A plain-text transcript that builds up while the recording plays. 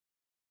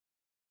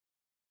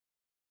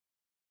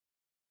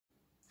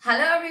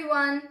Hello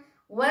everyone,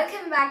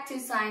 welcome back to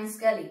Science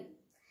Gully.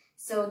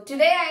 So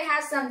today I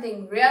have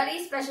something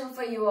really special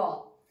for you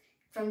all.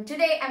 From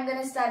today I'm going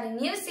to start a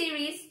new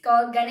series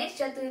called Ganesh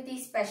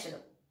Chaturthi Special.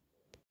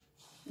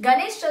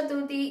 Ganesh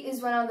Chaturthi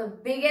is one of the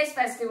biggest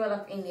festivals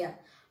of India.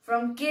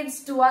 From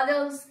kids to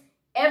adults,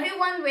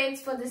 everyone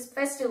waits for this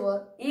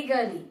festival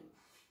eagerly.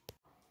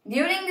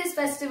 During this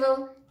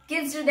festival,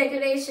 kids do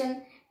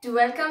decoration to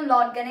welcome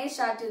Lord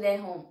Gahesha to their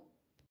home.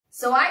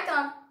 So I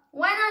thought,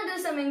 why not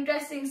do some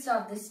interesting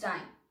stuff this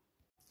time?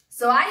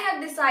 So I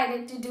have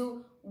decided to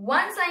do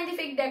one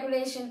scientific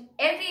decoration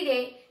every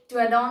day to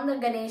adorn the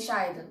Ganesha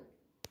idol.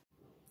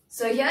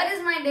 So here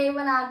is my day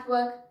one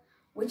artwork,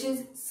 which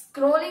is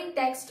scrolling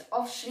text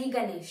of SHREE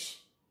GANESH.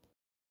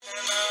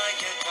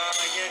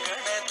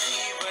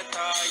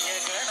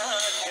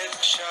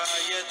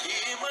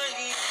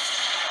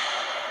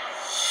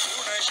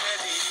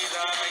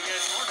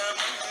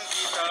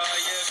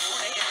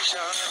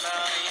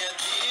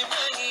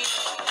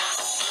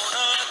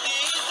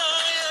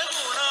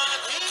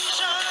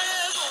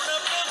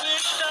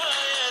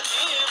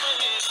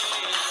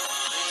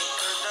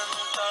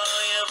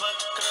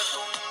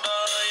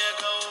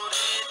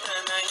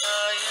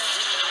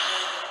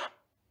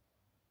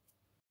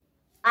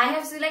 I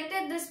have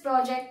selected this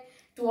project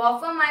to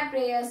offer my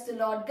prayers to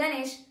Lord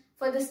Ganesh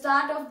for the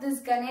start of this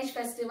Ganesh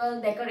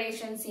festival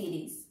decoration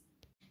series.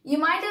 You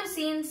might have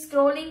seen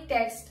scrolling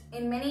text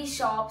in many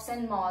shops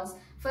and malls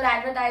for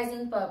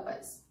advertising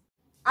purpose.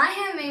 I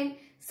have made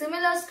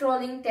similar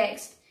scrolling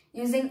text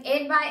using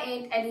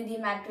 8x8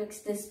 LED matrix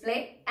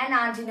display and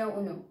Arduino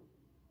Uno.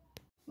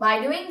 By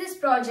doing this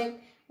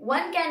project,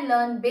 one can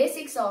learn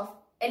basics of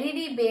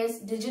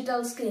LED-based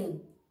digital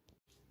screen.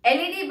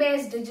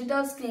 LED-based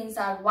digital screens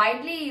are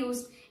widely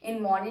used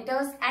in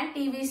monitors and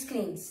TV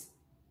screens.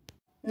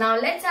 Now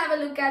let's have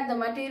a look at the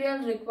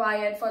material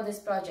required for this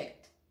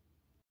project.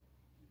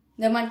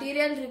 The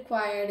material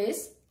required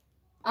is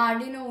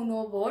Arduino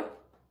Uno board,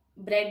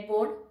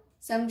 breadboard,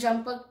 some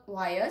jumper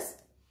wires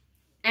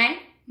and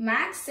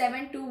MAX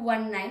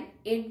 7219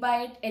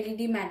 8x8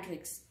 LED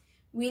matrix.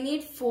 We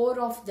need 4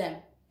 of them.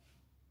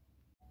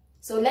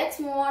 So let's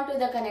move on to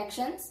the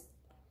connections.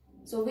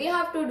 So we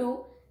have to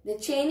do the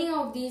chaining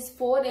of these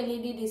 4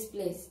 LED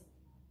displays.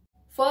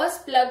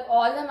 First, plug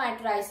all the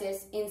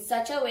matrices in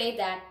such a way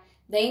that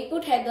the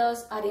input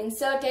headers are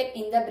inserted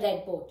in the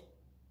breadboard.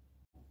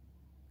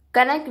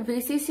 Connect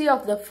VCC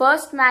of the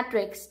first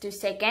matrix to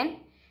second,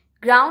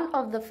 ground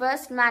of the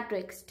first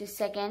matrix to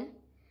second,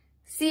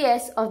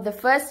 CS of the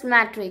first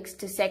matrix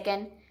to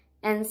second,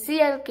 and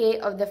CLK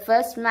of the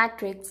first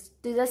matrix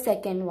to the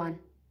second one.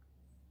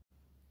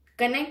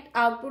 Connect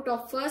output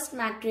of first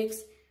matrix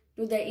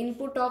to the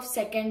input of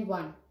second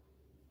one.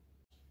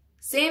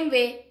 Same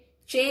way,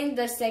 change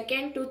the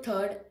second to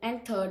third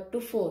and third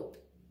to fourth.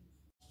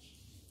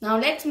 Now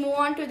let's move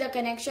on to the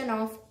connection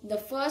of the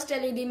first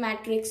LED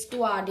matrix to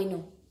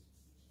Arduino.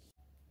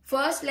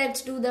 First,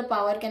 let's do the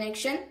power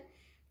connection.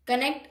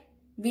 Connect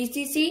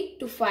VCC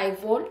to 5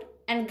 volt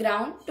and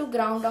ground to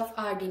ground of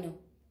Arduino.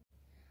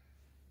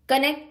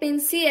 Connect pin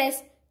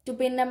CS to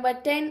pin number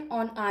 10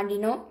 on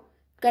Arduino.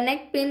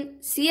 Connect pin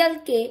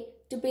CLK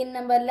to pin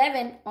number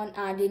 11 on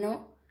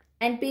Arduino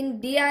and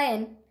pin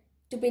DIN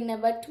to pin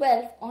number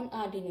 12 on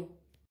Arduino.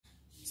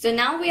 So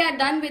now we are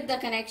done with the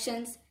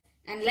connections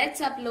and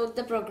let's upload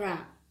the program.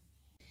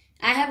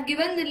 I have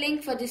given the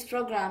link for this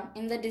program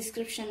in the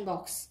description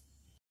box.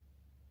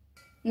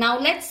 Now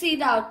let's see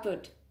the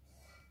output.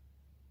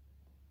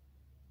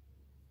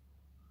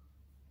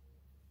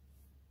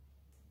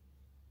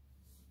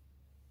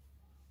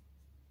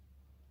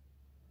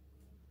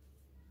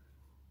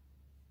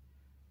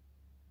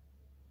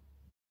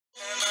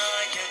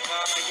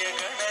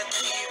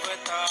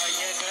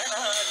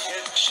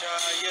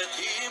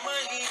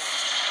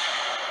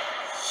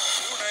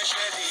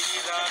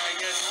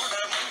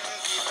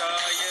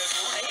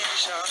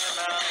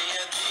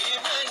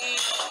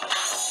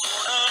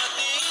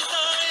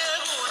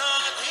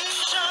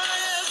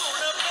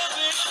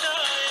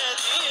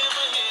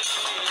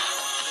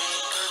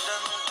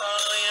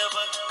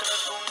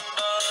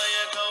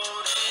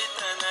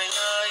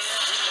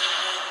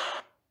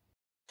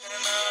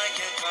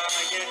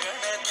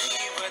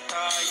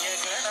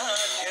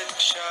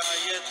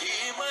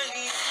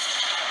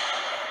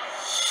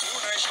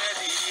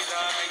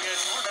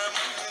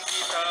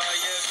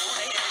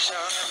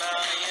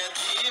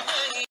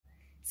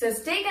 So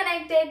stay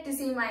connected to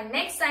see my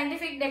next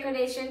scientific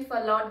decoration for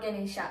Lord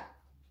Gahesha.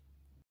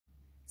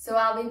 So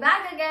I'll be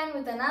back again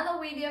with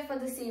another video for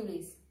the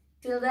series.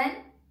 Till then,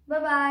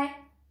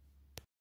 bye-bye.